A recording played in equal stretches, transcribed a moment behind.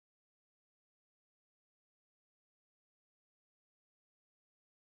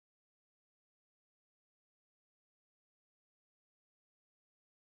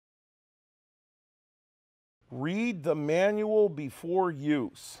Read the manual before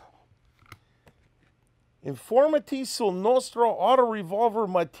use. Informati sul nostro auto revolver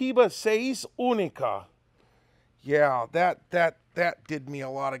Mateba Unica. Yeah, that did me a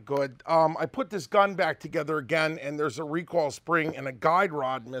lot of good. I put this gun back together again, and there's a recoil spring and a guide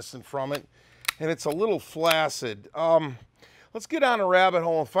rod missing from it, and it's a little flaccid. Let's get on a rabbit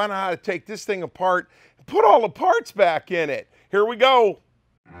hole and find out how to take this thing apart and put all the parts back in it. Here we go.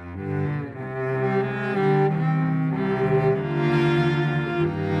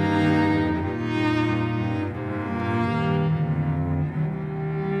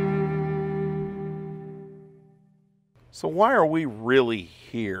 So why are we really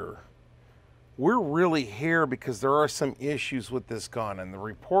here? We're really here because there are some issues with this gun, and the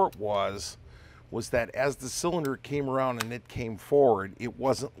report was that as the cylinder came around and it came forward, it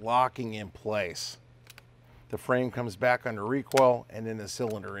wasn't locking in place. The frame comes back under recoil and then the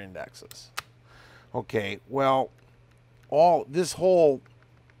cylinder indexes. Okay, well, there's more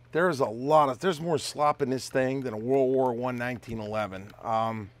slop in this thing than a World War I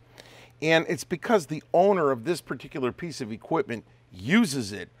 1911. And it's because the owner of this particular piece of equipment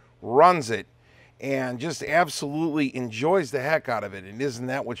uses it, runs it, and just absolutely enjoys the heck out of it. And isn't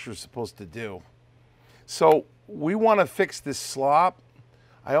that what you're supposed to do? So we want to fix this slop.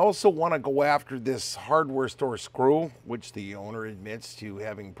 I also want to go after this hardware store screw, which the owner admits to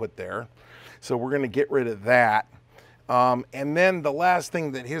having put there. So we're going to get rid of that. And then the last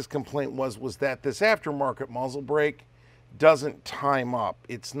thing that his complaint was that this aftermarket muzzle brake doesn't time up.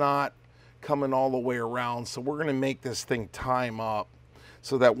 It's not coming all the way around, so we're going to make this thing time up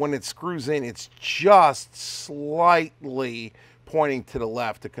so that when it screws in, it's just slightly pointing to the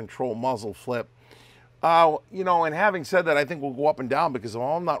left to control muzzle flip. You know, and having said that, I think we'll go up and down because if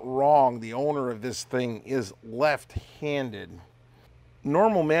I'm not wrong, the owner of this thing is left-handed.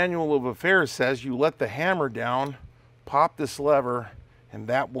 Normal manual of affairs says you let the hammer down, pop this lever, and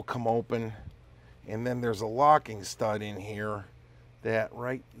that will come open. And then there's a locking stud in here that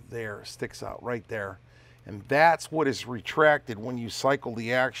right there sticks out right there, and that's what is retracted when you cycle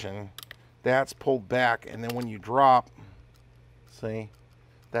the action. That's pulled back, and then when you drop, see,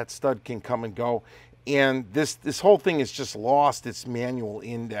 that stud can come and go, and this whole thing is just lost its manual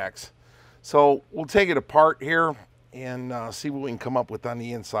index. So we'll take it apart here and see what we can come up with on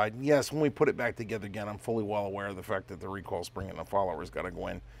the inside. And yes, when we put it back together again, I'm fully well aware of the fact that the recoil spring and the follower's got to go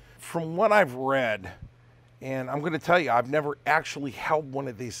in. From what I've read, and I'm going to tell you, I've never actually held one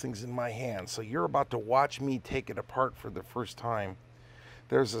of these things in my hand, so you're about to watch me take it apart for the first time.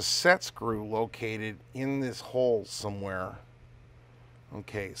 There's a set screw located in this hole somewhere.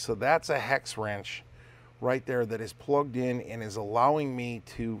 Okay, so that's a hex wrench right there that is plugged in and is allowing me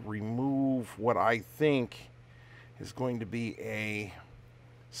to remove what I think is going to be a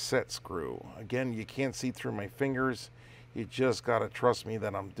set screw. Again, you can't see through my fingers. You just got to trust me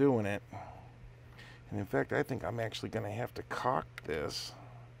that I'm doing it. And in fact, I think I'm actually going to have to cock this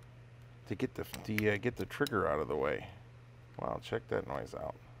to get the trigger out of the way. Wow, check that noise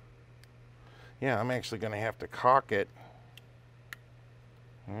out. Yeah, I'm actually going to have to cock it.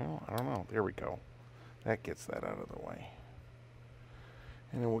 Well, I don't know. There we go. That gets that out of the way.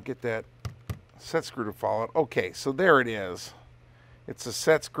 And then we'll get that set screw to follow it. Okay, so there it is. It's a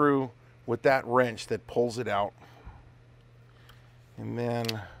set screw with that wrench that pulls it out. And then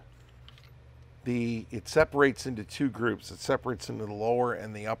it separates into two groups. It separates into the lower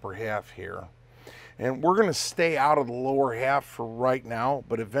and the upper half here. And we're going to stay out of the lower half for right now,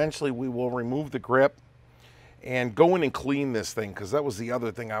 but eventually we will remove the grip and go in and clean this thing, because that was the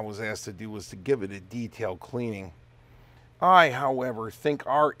other thing I was asked to do, was to give it a detailed cleaning. I, however, think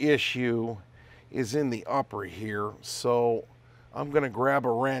our issue is in the upper here, so I'm going to grab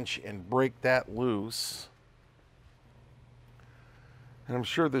a wrench and break that loose. And I'm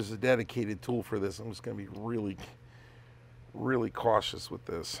sure there's a dedicated tool for this. I'm just going to be really, really cautious with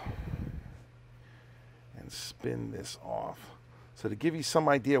this. And spin this off. So to give you some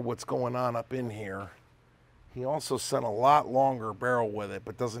idea what's going on up in here, he also sent a lot longer barrel with it,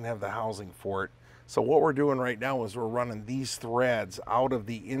 but doesn't have the housing for it. So what we're doing right now is we're running these threads out of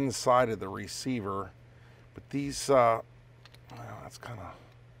the inside of the receiver. But these, well, that's kind of,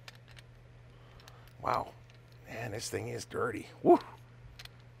 wow. Man, this thing is dirty. Woo!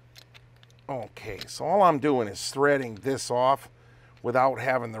 Okay, so all I'm doing is threading this off without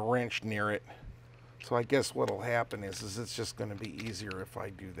having the wrench near it. So I guess what'll happen is it's just going to be easier if I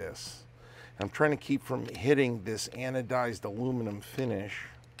do this. I'm trying to keep from hitting this anodized aluminum finish,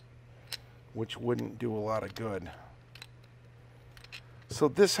 which wouldn't do a lot of good. So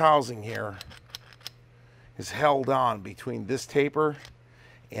this housing here is held on between this taper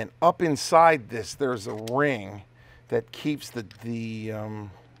And up inside this, there's a ring that keeps the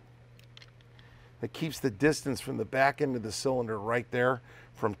distance from the back end of the cylinder right there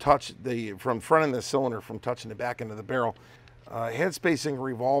from front of the cylinder from touching the back end of the barrel. Head spacing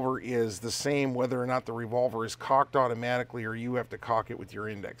revolver is the same whether or not the revolver is cocked automatically or you have to cock it with your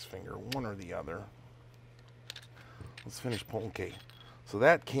index finger, one or the other. Let's finish pulling. Okay, so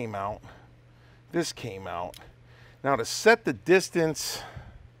that came out. This came out. Now to set the distance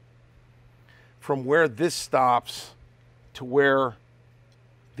from where this stops to where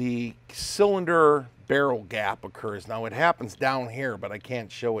the cylinder barrel gap occurs. Now it happens down here, but I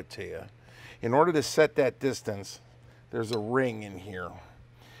can't show it to you. In order to set that distance, there's a ring in here.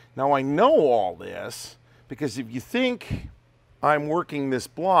 Now I know all this because if you think I'm working this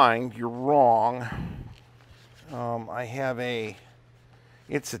blind, you're wrong.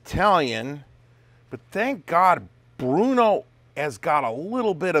 It's Italian, but thank God Bruno has got a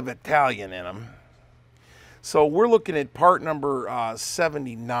little bit of Italian in him. So we're looking at part number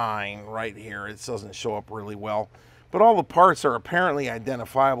 79 right here. It doesn't show up really well, but all the parts are apparently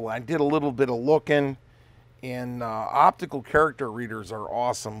identifiable. I did a little bit of looking, and optical character readers are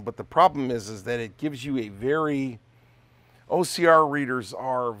awesome, but the problem is that it gives you a OCR readers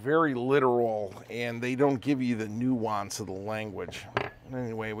are very literal, and they don't give you the nuance of the language.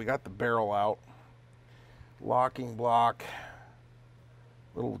 Anyway, we got the barrel out. Locking block,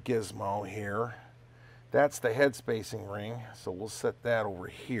 little gizmo here. That's the head spacing ring, so we'll set that over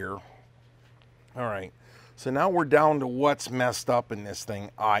here. All right, so now we're down to what's messed up in this thing,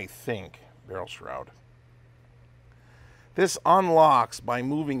 I think. Barrel shroud. This unlocks by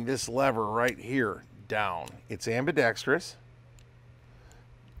moving this lever right here down. It's ambidextrous.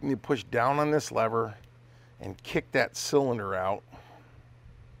 You push down on this lever and kick that cylinder out.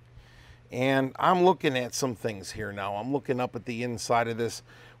 And I'm looking at some things here now. I'm looking up at the inside of this.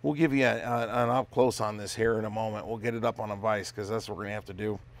 We'll give you an up close on this here in a moment. We'll get it up on a vise because that's what we're going to have to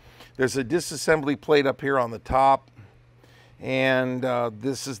do. There's a disassembly plate up here on the top. And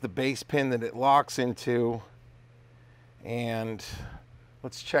this is the base pin that it locks into. And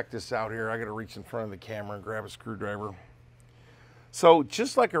let's check this out here. I got to reach in front of the camera and grab a screwdriver. So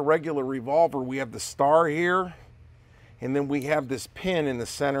just like a regular revolver, we have the star here. And then we have this pin in the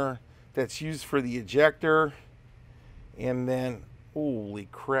center that's used for the ejector. And then, holy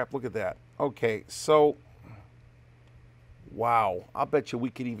crap, look at that. Okay, so, wow. I'll bet you we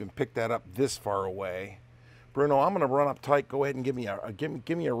could even pick that up this far away. Bruno, I'm going to run up tight. Go ahead and give me a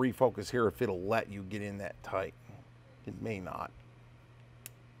refocus here if it'll let you get in that tight. It may not.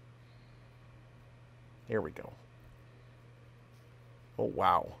 There we go. Oh,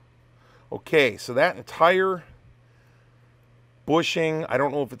 wow. Okay, so that entire bushing, I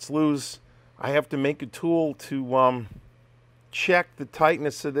don't know if it's loose. I have to make a tool to check the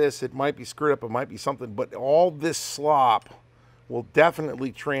tightness of this. It might be screwed up, it might be something, but all this slop will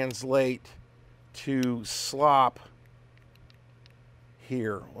definitely translate to slop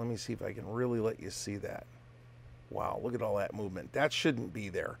here. Let me see if I can really let you see that. Wow, look at all that movement. That shouldn't be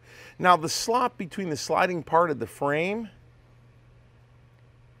there. Now the slop between the sliding part of the frame,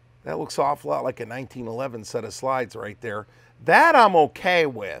 that looks an awful lot like a 1911 set of slides right there. That I'm okay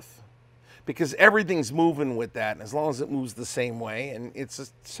with because everything's moving with that, and as long as it moves the same way, and it's a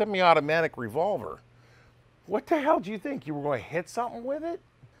semi-automatic revolver. What the hell do you think? You were going to hit something with it?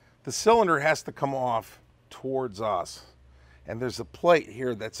 The cylinder has to come off towards us, and there's a plate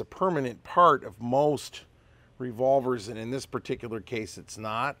here that's a permanent part of most revolvers, and in this particular case it's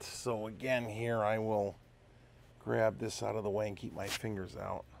not. So again, here I will grab this out of the way and keep my fingers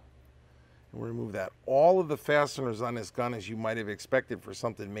out. And remove that. All of the fasteners on this gun, as you might have expected for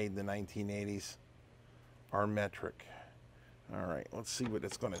something made in the 1980s, are metric. All right, let's see what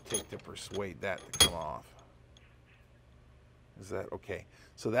it's going to take to persuade that to come off. Is that okay?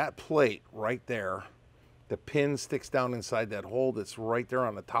 So that plate right there, the pin sticks down inside that hole that's right there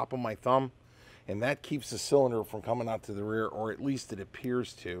on the top of my thumb, and that keeps the cylinder from coming out to the rear, or at least it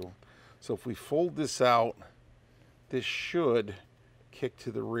appears to. So if we fold this out, this should kick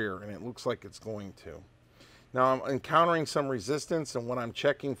to the rear, and it looks like it's going to. Now I'm encountering some resistance, and what I'm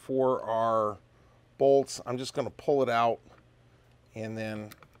checking for are bolts. I'm just going to pull it out, and then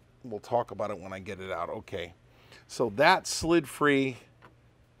we'll talk about it when I get it out. Okay, so that slid free.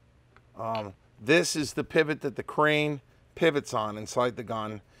 This is the pivot that the crane pivots on inside the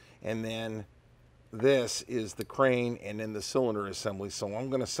gun, and then this is the crane and then the cylinder assembly. So I'm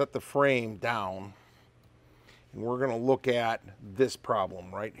going to set the frame down, and we're going to look at this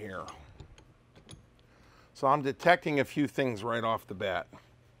problem right here. So I'm detecting a few things right off the bat.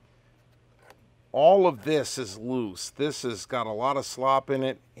 all of this is loose. This has got a lot of slop in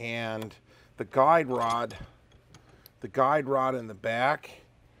it, and the guide rod in the back,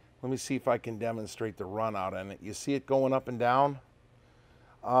 let me see if I can demonstrate the run out on it. You see it going up and down?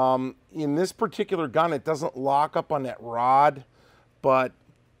 In this particular gun, it doesn't lock up on that rod, but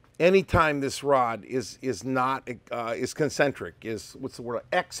anytime this rod is concentric, what's the word?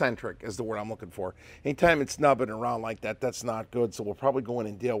 Eccentric is the word I'm looking for. Anytime it's nubbing around like that, that's not good. So we'll probably go in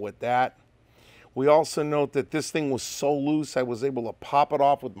and deal with that. We also note that this thing was so loose, I was able to pop it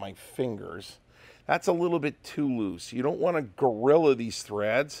off with my fingers. That's a little bit too loose. You don't want to gorilla these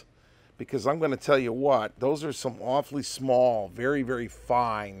threads, because I'm going to tell you what, those are some awfully small, very, very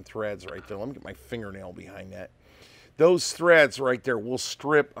fine threads right there. Let me get my fingernail behind that. Those threads right there will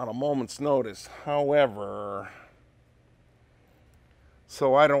strip on a moment's notice. However,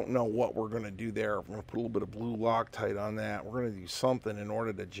 so I don't know what we're going to do there. We're going to put a little bit of blue Loctite on that. We're going to do something in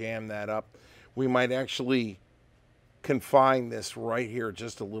order to jam that up. We might actually confine this right here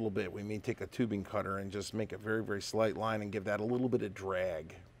just a little bit. We may take a tubing cutter and just make a very, very slight line and give that a little bit of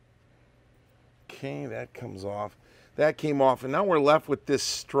drag. Okay, that comes off. That came off, and now we're left with this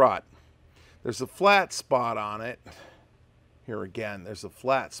strut. There's a flat spot on it. Here again, there's a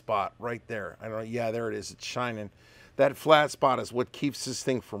flat spot right there. I don't know, yeah, there it is, it's shining. That flat spot is what keeps this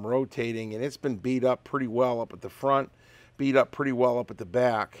thing from rotating, and it's been beat up pretty well up at the front, beat up pretty well up at the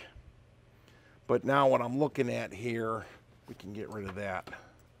back. But now what I'm looking at here, we can get rid of that.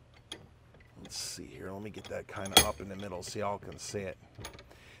 Let's see here, let me get that kind of up in the middle so y'all can see it.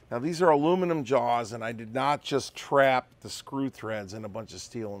 Now these are aluminum jaws, and I did not just trap the screw threads in a bunch of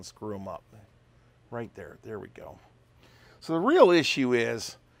steel and screw them up. Right there, there we go. So the real issue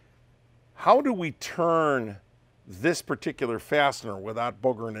is, how do we turn this particular fastener without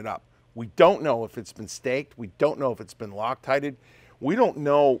boogering it up? We don't know if it's been staked. We don't know if it's been Loctited. We don't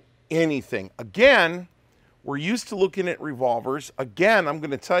know anything. Again, we're used to looking at revolvers. Again, I'm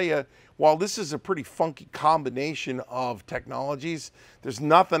going to tell you, while this is a pretty funky combination of technologies, there's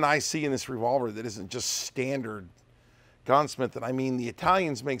nothing I see in this revolver that isn't just standard gunsmith. And I mean, the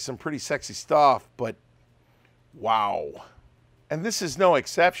Italians make some pretty sexy stuff, but wow. And this is no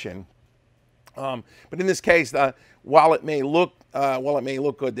exception. But in this case, while it may look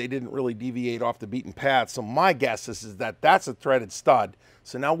good, they didn't really deviate off the beaten path. So my guess is that that's a threaded stud.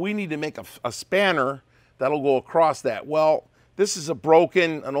 So now we need to make a spanner that'll go across that. Well, this is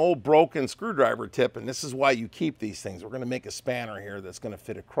an old broken screwdriver tip, and this is why you keep these things. We're going to make a spanner here that's going to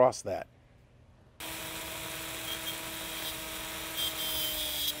fit across that.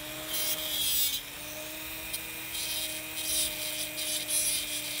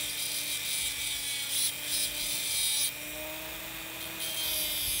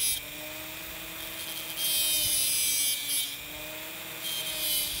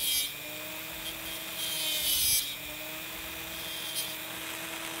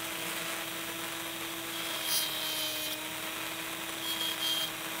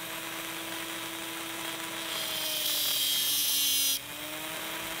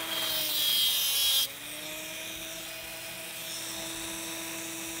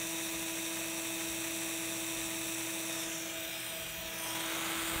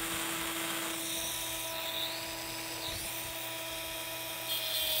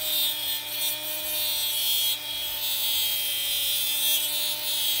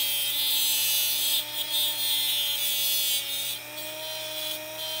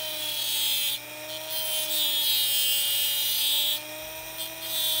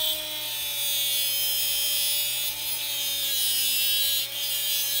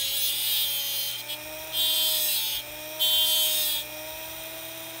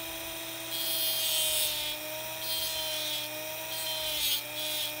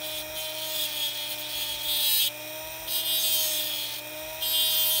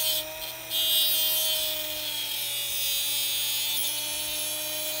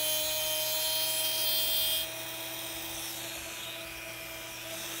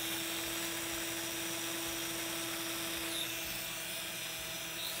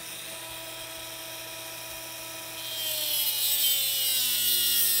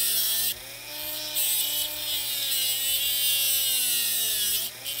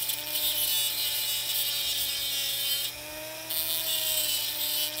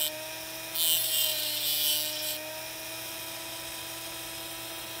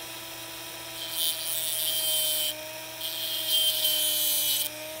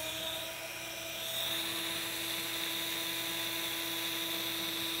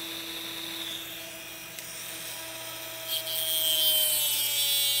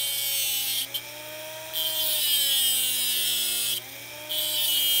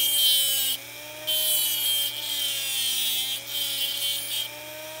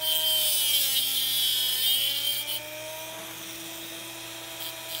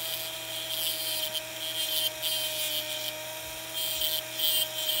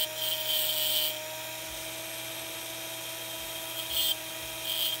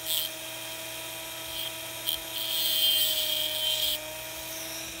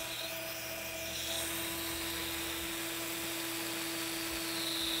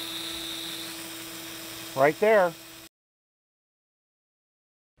 Right there.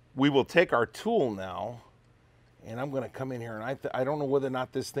 We will take our tool now, and I'm going to come in here, and I don't know whether or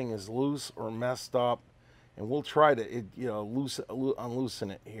not this thing is loose or messed up, and we'll try to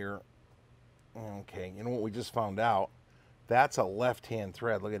unloosen it here. Okay, you know what we just found out? That's a left-hand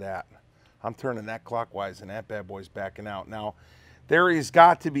thread. Look at that. I'm turning that clockwise, and that bad boy's backing out. Now, there has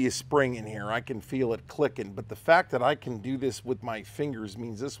got to be a spring in here. I can feel it clicking, but the fact that I can do this with my fingers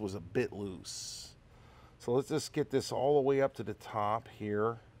means this was a bit loose. So let's just get this all the way up to the top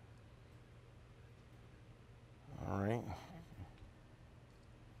here. All right.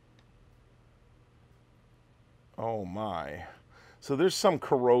 Oh my. So there's some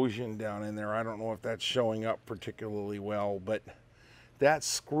corrosion down in there. I don't know if that's showing up particularly well, but that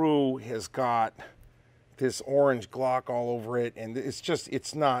screw has got this orange glock all over it, and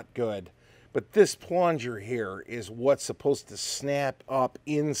it's not good. But this plunger here is what's supposed to snap up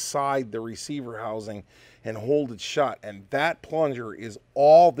inside the receiver housing and hold it shut. And that plunger is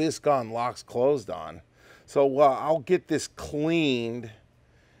all this gun locks closed on. So I'll get this cleaned,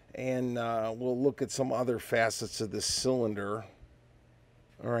 and we'll look at some other facets of this cylinder.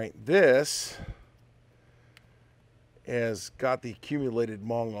 All right, this has got the accumulated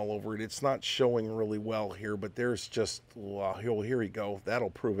mung all over it. It's not showing really well here, but there's just, well, here you go. That'll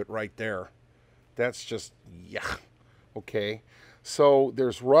prove it right there. That's just, yeah. Okay, so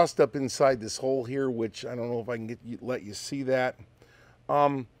there's rust up inside this hole here, which I don't know if I can let you see that.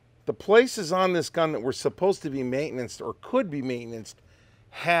 The places on this gun that were supposed to be maintenance or could be maintenance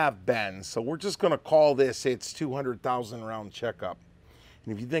have been. So we're just going to call this its 200,000 round checkup.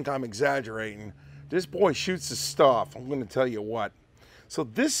 And if you think I'm exaggerating, this boy shoots his stuff. I'm going to tell you what. So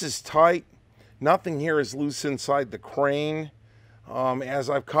this is tight. Nothing here is loose inside the crane. As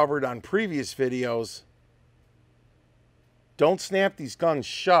I've covered on previous videos, don't snap these guns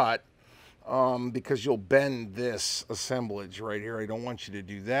shut because you'll bend this assemblage right here. I don't want you to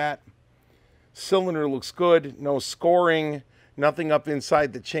do that. Cylinder looks good. No scoring. Nothing up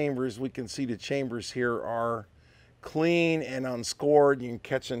inside the chambers. We can see the chambers here are clean and unscored. You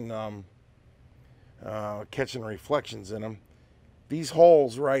can catching reflections in them. These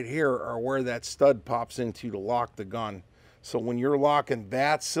holes right here are where that stud pops into to lock the gun. So when you're locking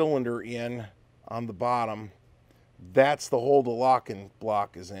that cylinder in on the bottom, that's the hole the locking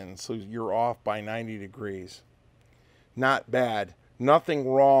block is in. So you're off by 90 degrees. Not bad. Nothing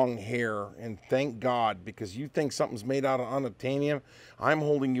wrong here, and thank God, because you think something's made out of unobtainium. I'm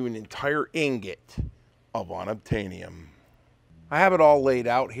holding you an entire ingot of unobtainium. I have it all laid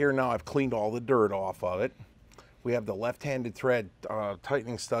out here now. I've cleaned all the dirt off of it. We have the left-handed thread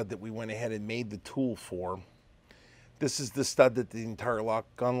tightening stud that we went ahead and made the tool for. This is the stud that the entire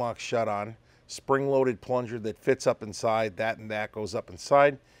gun locks shut on. Spring-loaded plunger that fits up inside. That and that goes up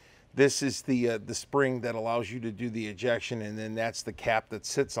inside. This is the spring that allows you to do the ejection, and then that's the cap that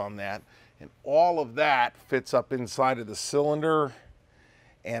sits on that. And all of that fits up inside of the cylinder,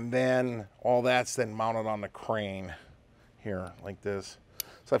 and then all that's then mounted on the crane here like this.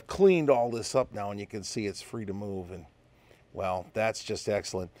 So I've cleaned all this up now, and you can see it's free to move, and well, that's just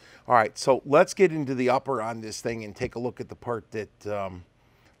excellent. All right, so let's get into the upper on this thing and take a look at the part that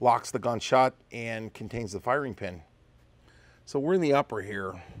locks the gun shut and contains the firing pin. So we're in the upper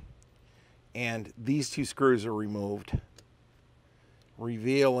here, and these two screws are removed,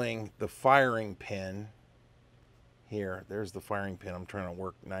 revealing the firing pin here. There's the firing pin. I'm trying to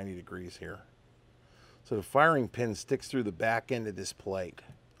work 90 degrees here. So the firing pin sticks through the back end of this plate,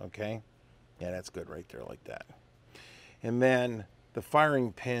 okay? Yeah, that's good right there like that. And then the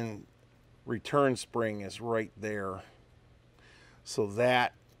firing pin return spring is right there. So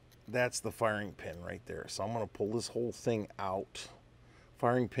that's the firing pin right there. So I'm going to pull this whole thing out.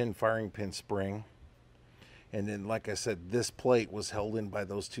 Firing pin spring. And then, like I said, this plate was held in by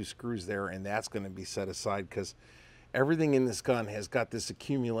those two screws there, and that's going to be set aside because everything in this gun has got this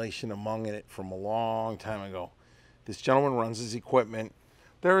accumulation among it from a long time ago. This gentleman runs his equipment.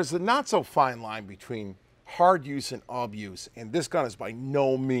 There is a not so fine line between hard use and abuse, and this gun is by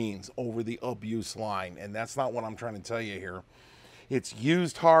no means over the abuse line, and that's not what I'm trying to tell you here. It's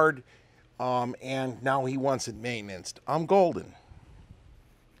used hard, and now he wants it maintenanced. I'm golden.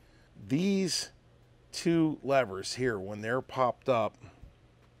 These two levers here, when they're popped up,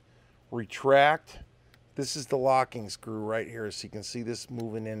 retract. This is the locking screw right here, so you can see this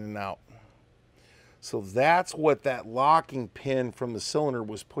moving in and out. So that's what that locking pin from the cylinder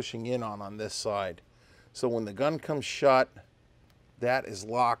was pushing in on this side. So when the gun comes shut, that is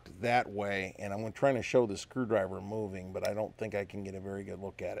locked that way, and I'm trying to show the screwdriver moving, but I don't think I can get a very good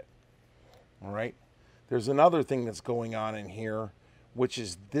look at it. All right, there's another thing that's going on in here, which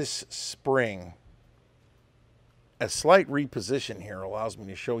is this spring. A slight reposition here allows me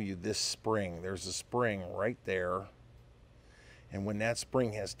to show you this spring. There's a spring right there. And when that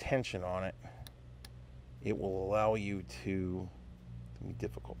spring has tension on it, it will allow you to, it's going to be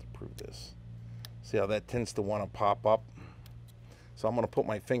difficult to prove this. See how that tends to want to pop up? So I'm going to put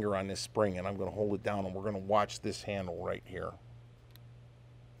my finger on this spring and I'm going to hold it down and we're going to watch this handle right here.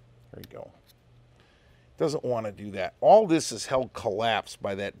 There you go. It doesn't want to do that. All this is held collapsed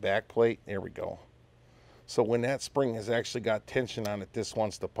by that back plate. There we go. So when that spring has actually got tension on it, this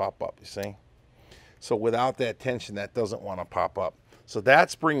wants to pop up, you see? So without that tension, that doesn't want to pop up. So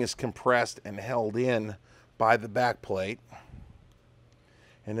that spring is compressed and held in by the back plate.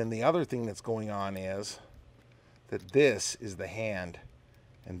 And then the other thing that's going on is that this is the hand.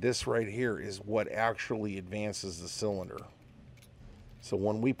 And this right here is what actually advances the cylinder. So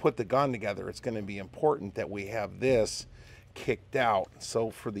when we put the gun together, it's going to be important that we have this kicked out. So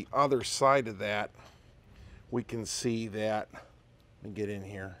for the other side of that, we can see that, let me get in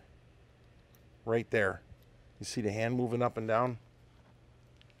here, right there. You see the hand moving up and down?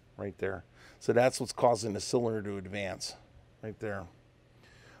 Right there. So that's what's causing the cylinder to advance, right there.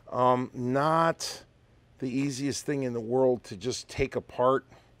 Not the easiest thing in the world to just take apart.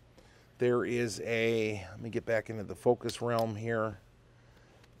 There is a, let me get back into the focus realm here.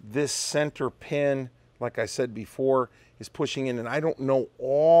 This center pin, like I said before, is pushing in, and I don't know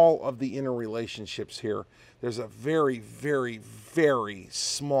all of the interrelationships here. There's a very, very, very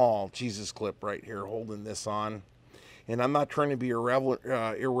small Jesus clip right here holding this on. And I'm not trying to be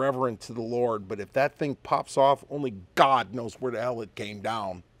irreverent to the Lord, but if that thing pops off, only God knows where the hell it came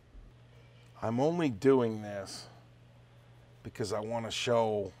down. I'm only doing this because I want to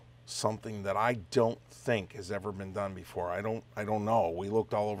show something that I don't think has ever been done before. I don't know. We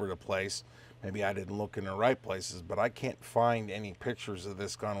looked all over the place. Maybe I didn't look in the right places, but I can't find any pictures of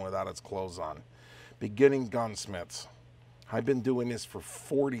this gun without its clothes on. Beginning gunsmiths. I've been doing this for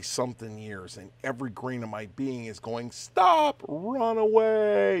 40-something years, and every grain of my being is going, stop, run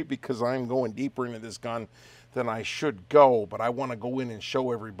away, because I'm going deeper into this gun than I should go, but I want to go in and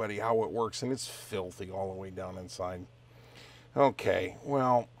show everybody how it works, and it's filthy all the way down inside. Okay,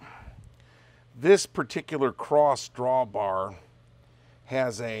 well, this particular cross drawbar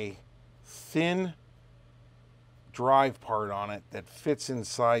has a thin drive part on it that fits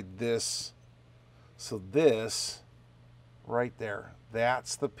inside this. So this right there,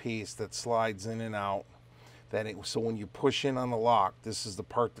 that's the piece that slides in and out. So when you push in on the lock, this is the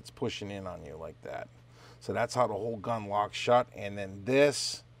part that's pushing in on you like that. So that's how the whole gun locks shut. And then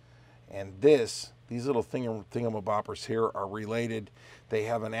this and this, these little thingamaboppers here are related. They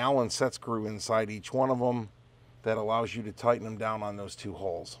have an Allen set screw inside each one of them that allows you to tighten them down on those two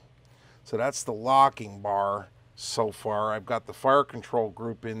holes. So that's the locking bar so far. I've got the fire control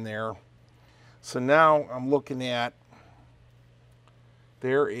group in there. So now I'm looking at,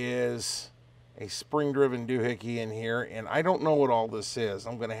 there is a spring-driven doohickey in here, and I don't know what all this is.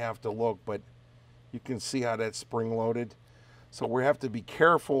 I'm going to have to look, but you can see how that's spring-loaded. So we have to be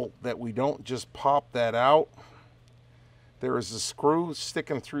careful that we don't just pop that out. There is a screw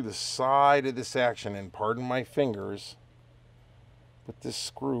sticking through the side of this action, and pardon my fingers, but this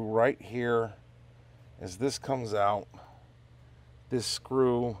screw right here, as this comes out, this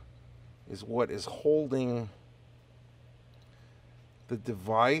screw is what is holding the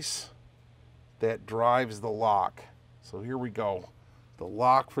device that drives the lock. So here we go. The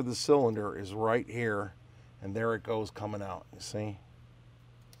lock for the cylinder is right here, and there it goes coming out, you see?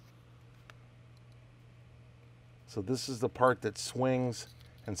 So this is the part that swings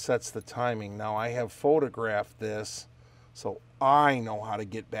and sets the timing. Now I have photographed this, so I know how to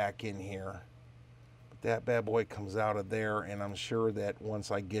get back in here. But that bad boy comes out of there, and I'm sure that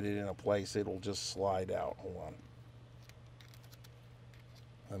once I get it in a place, it'll just slide out. Hold on.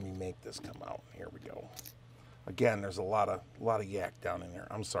 Let me make this come out. Here we go. Again, there's a lot of yak down in there.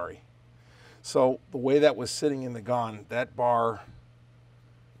 I'm sorry. So the way that was sitting in the gun, that bar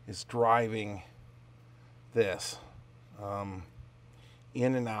is driving this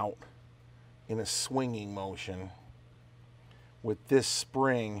in and out in a swinging motion with this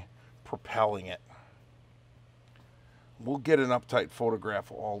spring propelling it. We'll get an uptight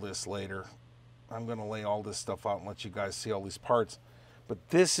photograph of all this later. I'm going to lay all this stuff out and let you guys see all these parts. But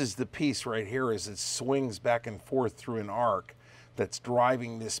this is the piece right here as it swings back and forth through an arc that's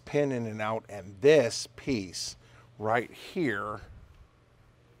driving this pin in and out, and this piece right here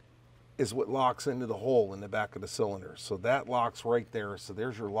is what locks into the hole in the back of the cylinder. So that locks right there. So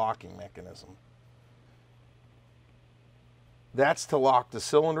there's your locking mechanism. That's to lock the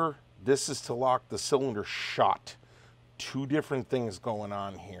cylinder. This is to lock the cylinder shut. Two different things going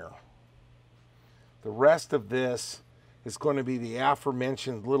on here. The rest of this is going to be the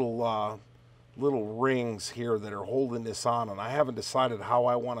aforementioned little rings here that are holding this on, and I haven't decided how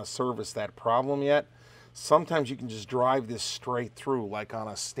I want to service that problem yet. Sometimes you can just drive this straight through, like on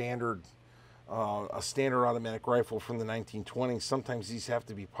a standard automatic rifle from the 1920s. Sometimes these have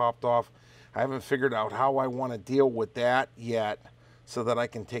to be popped off. I haven't figured out how I want to deal with that yet, so that I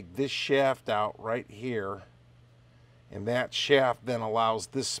can take this shaft out right here, and that shaft then allows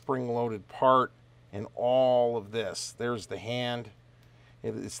this spring-loaded part and all of this. There's the hand.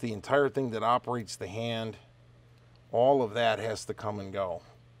 It's the entire thing that operates the hand. All of that has to come and go.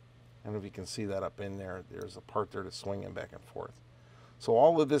 I don't know if you can see that up in there. There's a part there that's swinging back and forth. So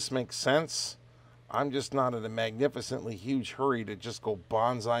all of this makes sense. I'm just not in a magnificently huge hurry to just go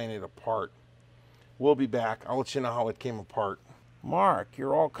bonsaiing it apart. We'll be back. I'll let you know how it came apart. Mark,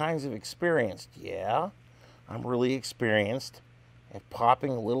 you're all kinds of experienced. Yeah, I'm really experienced at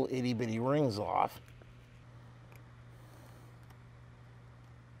popping little itty-bitty rings off.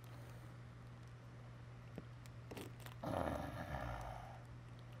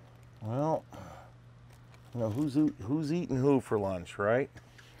 Well, you know, who's eating who for lunch, right?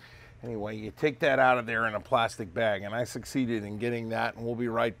 Anyway, you take that out of there in a plastic bag, and I succeeded in getting that, and we'll be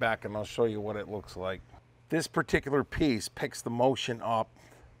right back, and I'll show you what it looks like. This particular piece picks the motion up,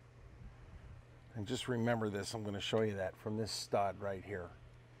 and just remember this, I'm going to show you that from this stud right here.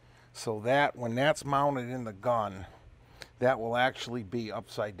 So that, when that's mounted in the gun, that will actually be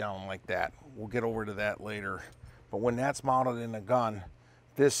upside down like that. We'll get over to that later. But when that's mounted in the gun,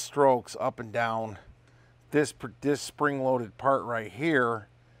 this strokes up and down. This spring-loaded part right here,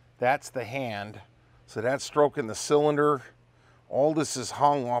 that's the hand. So that's stroking the cylinder. All this is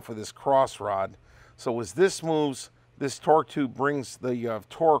hung off of this cross rod. So as this moves, this torque tube brings the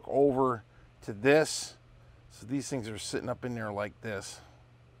torque over to this. So these things are sitting up in there like this.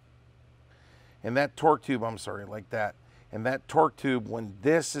 And that torque tube, I'm sorry, like that. And that torque tube, when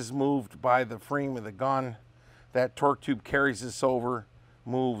this is moved by the frame of the gun, that torque tube carries this over,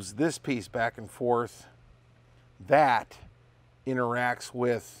 moves this piece back and forth. That interacts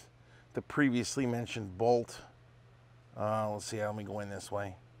with the previously mentioned bolt. Let's see, let me go in this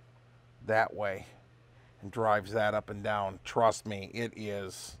way. That way. And drives that up and down. Trust me, it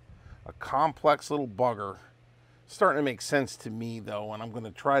is a complex little bugger. Starting to make sense to me, though, and I'm going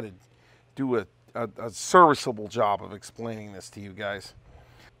to try to do a serviceable job of explaining this to you guys.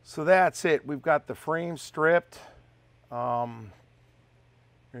 So that's it. We've got the frame stripped. There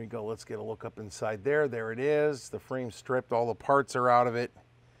you go. Let's get a look up inside there. There it is. The frame's stripped. All the parts are out of it.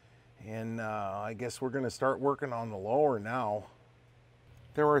 And I guess we're going to start working on the lower now.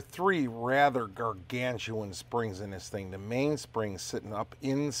 There are three rather gargantuan springs in this thing. The main spring sitting up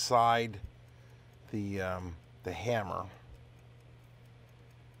inside the hammer.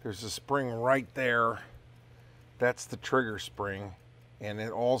 There's a spring right there. That's the trigger spring. And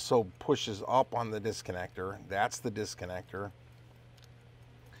it also pushes up on the disconnector. That's the disconnector.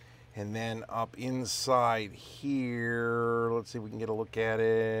 And then up inside here, let's see if we can get a look at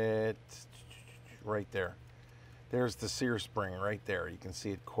it. Right there. There's the sear spring right there. You can see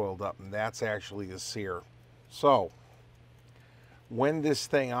it coiled up, and that's actually the sear. So, when this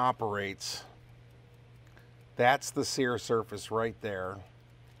thing operates, that's the sear surface right there.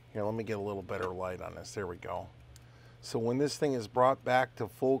 Here, let me get a little better light on this. There we go. So when this thing is brought back to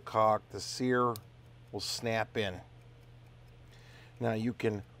full cock, the sear will snap in. Now you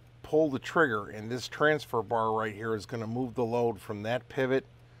can pull the trigger, and this transfer bar right here is going to move the load from that pivot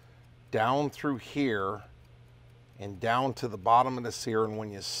down through here and down to the bottom of the sear, and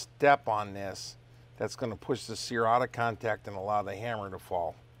when you step on this, that's going to push the sear out of contact and allow the hammer to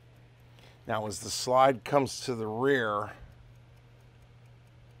fall. Now as the slide comes to the rear,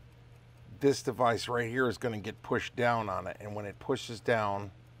 this device right here is going to get pushed down on it, and when it pushes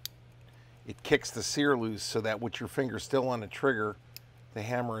down, it kicks the sear loose so that with your finger still on the trigger, the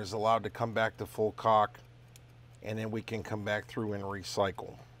hammer is allowed to come back to full cock, and then we can come back through and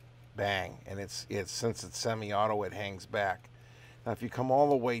recycle. Bang. And it's since it's semi-auto, it hangs back. Now if you come all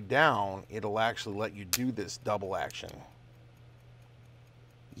the way down, it'll actually let you do this double action.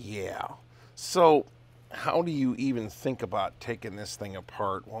 Yeah. So how do you even think about taking this thing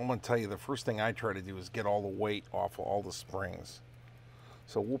apart? Well, I'm going to tell you, the first thing I try to do is get all the weight off of all the springs.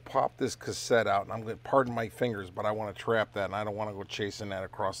 So we'll pop this cassette out, and I'm going to, pardon my fingers, but I want to trap that, and I don't want to go chasing that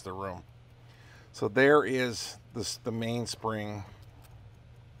across the room. So there is the main spring.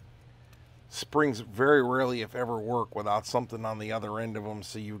 Springs very rarely, if ever, work without something on the other end of them.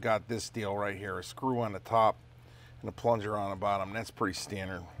 So you've got this deal right here, a screw on the top and a plunger on the bottom. That's pretty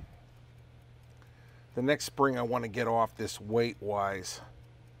standard. The next spring I want to get off this weight-wise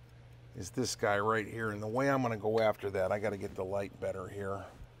is this guy right here. And the way I'm going to go after that, I got to get the light better here.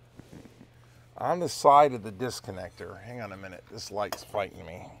 On the side of the disconnector, hang on a minute, this light's fighting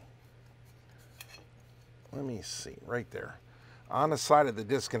me. Let me see, right there. On the side of the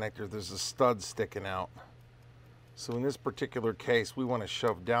disconnector, there's a stud sticking out. So in this particular case, we want to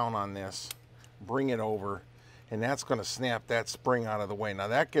shove down on this, bring it over, and that's going to snap that spring out of the way. Now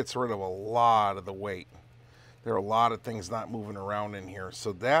that gets rid of a lot of the weight. There are a lot of things not moving around in here.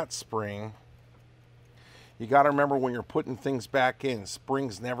 So that spring, you got to remember when you're putting things back in,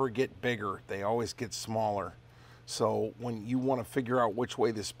 springs never get bigger. They always get smaller. So when you want to figure out which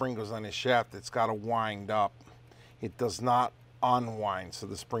way the spring goes on the shaft, it's got to wind up. It does not unwind. So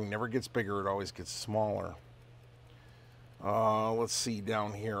the spring never gets bigger. It always gets smaller. Let's see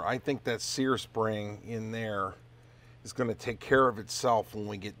down here. I think that sear spring in there is going to take care of itself when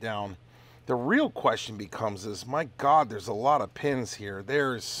we get down. The real question becomes is, my God, there's a lot of pins here.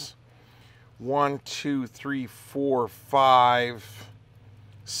 There's 1, 2, 3, 4, 5,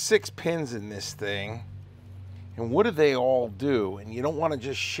 6 pins in this thing. And what do they all do? And you don't want to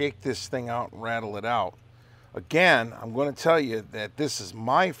just shake this thing out and rattle it out. Again, I'm going to tell you that this is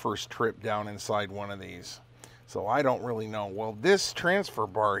my first trip down inside one of these. So I don't really know. Well, this transfer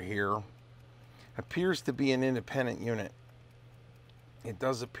bar here appears to be an independent unit. It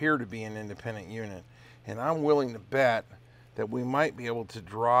does appear to be an independent unit. And I'm willing to bet that we might be able to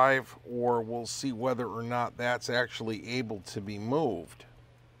drive, or we'll see whether or not that's actually able to be moved.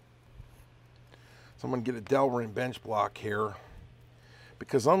 So I'm going to get a Delrin bench block here,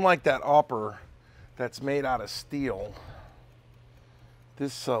 because unlike that upper that's made out of steel,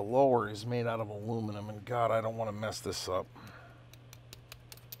 this lower is made out of aluminum, and God, I don't want to mess this up.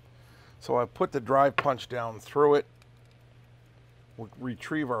 So I put the drive punch down through it. We'll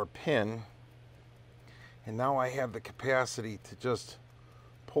retrieve our pin, and now I have the capacity to just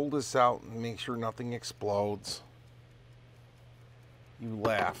pull this out and make sure nothing explodes. You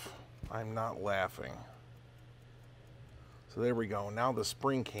laugh. I'm not laughing. So there we go. Now the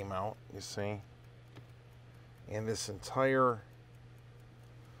spring came out, you see. And this entire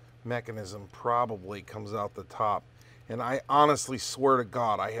mechanism probably comes out the top. And I honestly swear to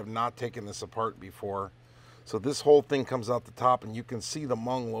God, I have not taken this apart before. So this whole thing comes out the top, and you can see the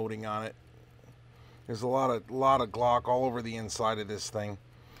mung loading on it. There's a lot of Glock all over the inside of this thing.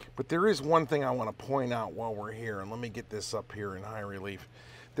 But there is one thing I want to point out while we're here, and let me get this up here in high relief.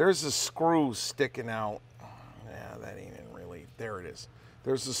 There's a screw sticking out. Yeah, that ain't in relief. There it is.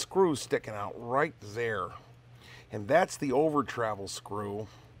 There's a screw sticking out right there. And that's the over travel screw.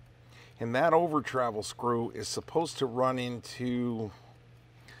 And that over travel screw is supposed to run into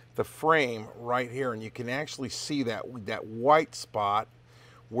the frame right here. And you can actually see that white spot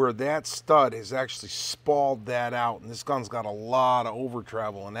where that stud has actually spalled that out. And this gun's got a lot of over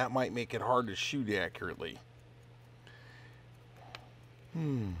travel, and that might make it hard to shoot accurately.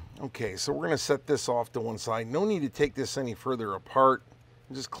 Okay, so we're going to set this off to one side. No need to take this any further apart.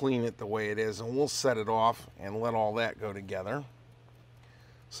 Just clean it the way it is, and we'll set it off and let all that go together.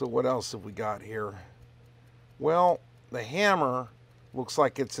 So what else have we got here? Well, the hammer looks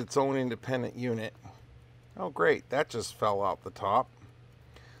like it's its own independent unit. Oh, great. That just fell out the top.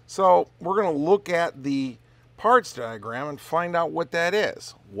 So we're going to look at the parts diagram and find out what that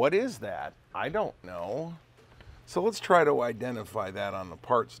is. What is that? I don't know. So let's try to identify that on the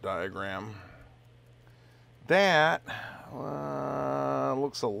parts diagram. That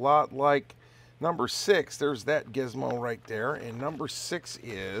looks a lot like number 6. There's that gizmo right there. And number 6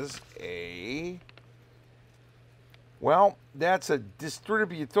 is a, well, that's a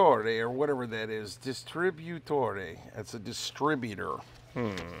distributore, or whatever that is. Distributore. That's a distributor.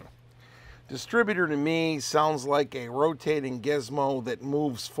 Distributor to me sounds like a rotating gizmo that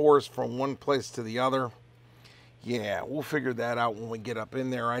moves force from one place to the other. Yeah, we'll figure that out when we get up in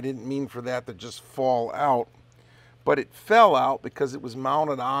there. I didn't mean for that to just fall out, but it fell out because it was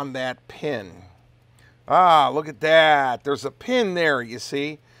mounted on that pin. Ah, look at that. There's a pin there, you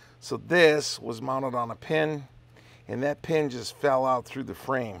see. So this was mounted on a pin, and that pin just fell out through the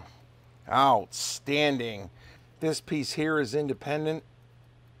frame. Outstanding. This piece here is independent,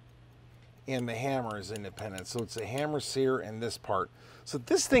 and the hammer is independent. So it's a hammer sear and this part. So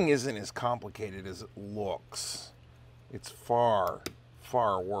this thing isn't as complicated as it looks. It's far,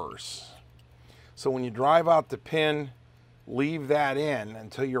 far worse. So when you drive out the pin, leave that in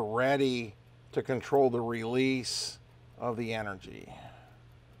until you're ready to control the release of the energy.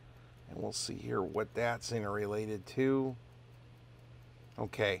 And we'll see here what that's interrelated to.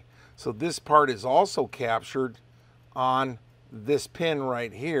 Okay, so this part is also captured on this pin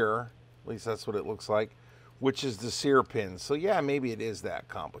right here. At least that's what it looks like, which is the sear pin. So yeah, maybe it is that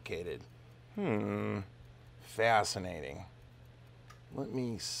complicated. Fascinating. Let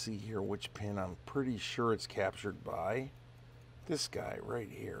me see here which pin. I'm pretty sure it's captured by this guy right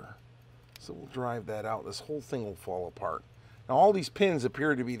here. So we'll drive that out. This whole thing will fall apart. Now all these pins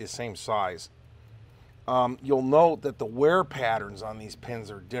appear to be the same size. You'll note that the wear patterns on these pins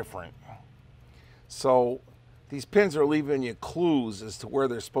are different. So these pins are leaving you clues as to where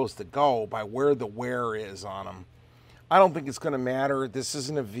they're supposed to go by where the wear is on them. I don't think it's going to matter. This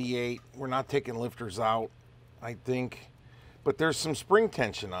isn't a V8. We're not taking lifters out, I think. But there's some spring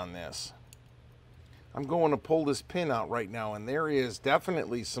tension on this. I'm going to pull this pin out right now, and there is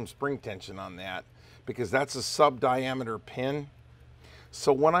definitely some spring tension on that because that's a sub-diameter pin.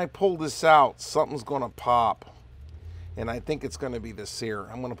 So when I pull this out, something's going to pop, and I think it's going to be the sear.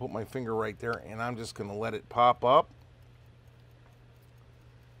 I'm going to put my finger right there, and I'm just going to let it pop up.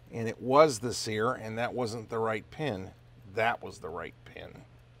 And it was the sear, and that wasn't the right pin. That was the right pin.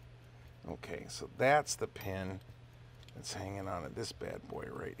 Okay, so that's the pin. It's hanging on at this bad boy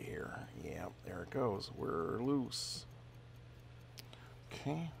right here. Yeah, there it goes. We're loose.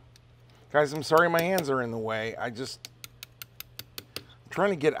 Okay. Guys, I'm sorry my hands are in the way. I'm trying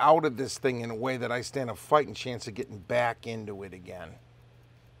to get out of this thing in a way that I stand a fighting chance of getting back into it again.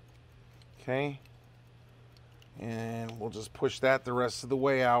 Okay. And we'll just push that the rest of the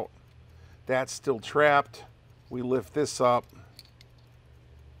way out. That's still trapped. We lift this up.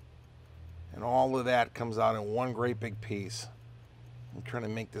 And all of that comes out in one great big piece. I'm trying to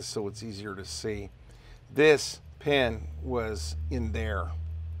make this so it's easier to see. This pin was in there.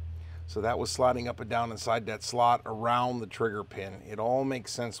 So that was sliding up and down inside that slot around the trigger pin. It all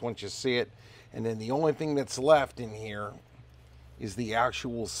makes sense once you see it. And then the only thing that's left in here is the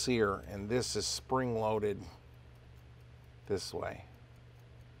actual sear. And this is spring loaded this way.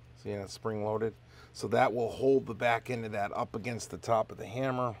 See, it's spring loaded. So that will hold the back end of that up against the top of the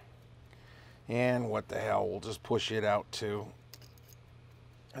hammer. And what the hell, we'll just push it out to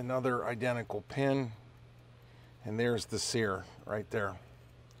another identical pin. And there's the sear right there.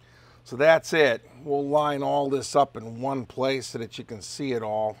 So that's it. We'll line all this up in one place so that you can see it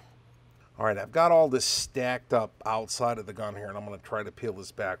all. All right, I've got all this stacked up outside of the gun here, and I'm going to try to peel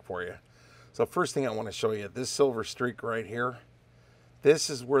this back for you. So first thing I want to show you, this silver streak right here, this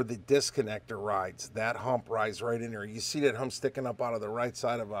is where the disconnector rides. That hump rides right in here. You see that hump sticking up out of the right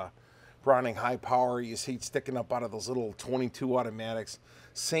side of a Browning high power. You see it sticking up out of those little 22 automatics.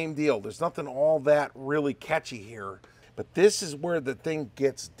 Same deal. There's nothing all that really catchy here. But this is where the thing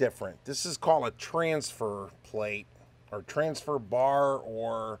gets different. This is called a transfer plate or transfer bar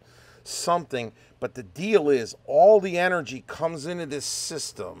or something. But the deal is all the energy comes into this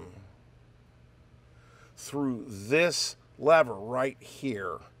system through this lever right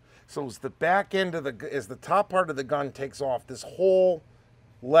here. So as the back end of as the top part of the gun takes off, this whole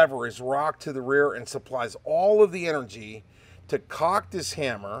lever is rocked to the rear and supplies all of the energy to cock this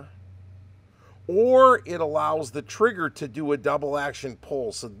hammer, or it allows the trigger to do a double action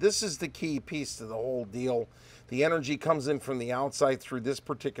pull. So this is the key piece to the whole deal. The energy comes in from the outside through this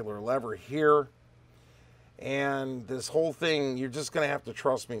particular lever here. And this whole thing, you're just going to have to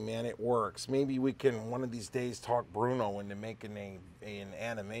trust me, man. It works. Maybe we can one of these days talk Bruno into making an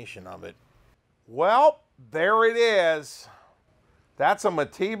animation of it. Well, there it is. That's a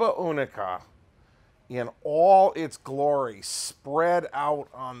Mateba Unica in all its glory, spread out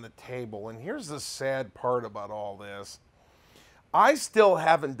on the table. And here's the sad part about all this. I still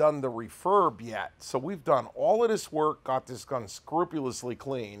haven't done the refurb yet. So we've done all of this work, got this gun scrupulously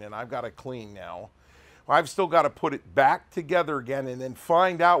clean, and I've got it clean now. I've still got to put it back together again and then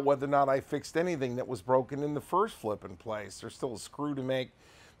find out whether or not I fixed anything that was broken in the first flip in place. There's still a screw to make.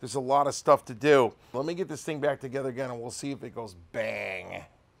 There's a lot of stuff to do. Let me get this thing back together again and we'll see if it goes bang.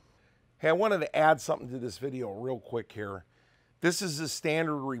 Hey, I wanted to add something to this video real quick here. This is a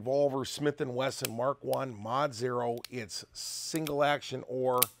standard revolver Smith & Wesson Mark I Mod 0. It's single action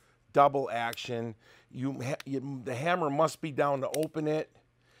or double action. The hammer must be down to open it.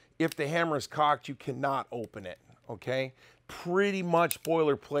 If the hammer is cocked, you cannot open it, okay? Pretty much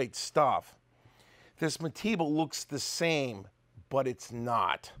boilerplate stuff. This Mateba looks the same, but it's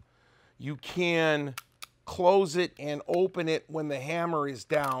not. You can close it and open it when the hammer is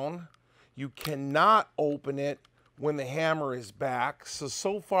down. You cannot open it when the hammer is back.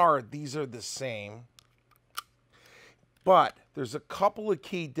 So far, these are the same. But there's a couple of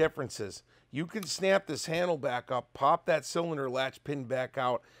key differences. You can snap this handle back up, pop that cylinder latch pin back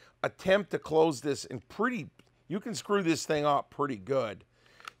out, attempt to close this, and you can screw this thing up pretty good.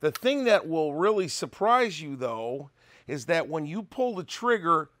 The thing that will really surprise you, though, is that when you pull the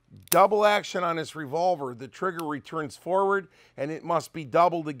trigger, Double action on this revolver, the trigger returns forward and it must be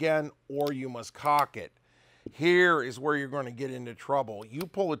doubled again or you must cock it. Here is where you're going to get into trouble. You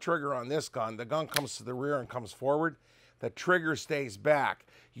pull the trigger on this gun, the gun comes to the rear and comes forward, the trigger stays back.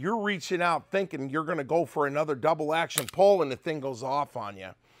 You're reaching out thinking you're going to go for another double action pull and the thing goes off on you.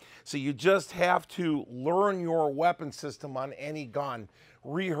 So you just have to learn your weapon system on any gun.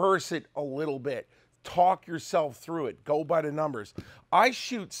 Rehearse it a little bit. Talk yourself through it. Go by the numbers. I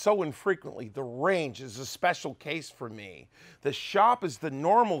shoot so infrequently. The range is a special case for me. The shop is the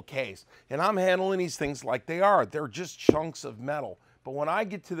normal case, and I'm handling these things like they are. They're just chunks of metal. But when I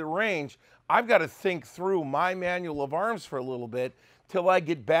get to the range, I've got to think through my manual of arms for a little bit till I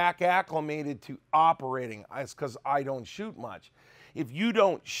get back acclimated to operating. It's because I don't shoot much. If you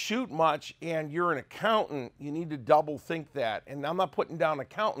don't shoot much and you're an accountant, you need to double think that. And I'm not putting down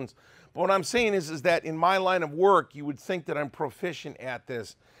accountants, but what I'm saying is that in my line of work, you would think that I'm proficient at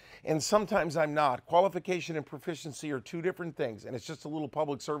this. And sometimes I'm not. Qualification and proficiency are two different things. And it's just a little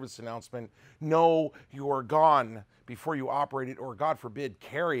public service announcement. Know your gun before you operate it, or God forbid,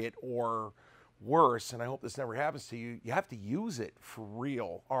 carry it, or worse, and I hope this never happens to you, you have to use it for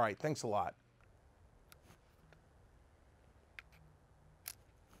real. All right, thanks a lot.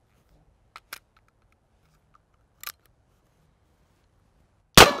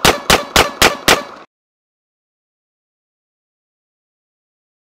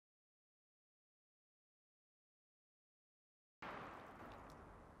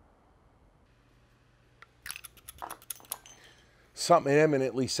 Something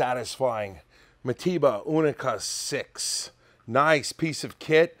eminently satisfying. Mateba Unica 6. Nice piece of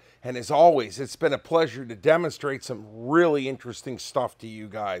kit. And as always, it's been a pleasure to demonstrate some really interesting stuff to you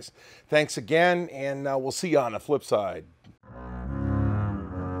guys. Thanks again, and we'll see you on the flip side.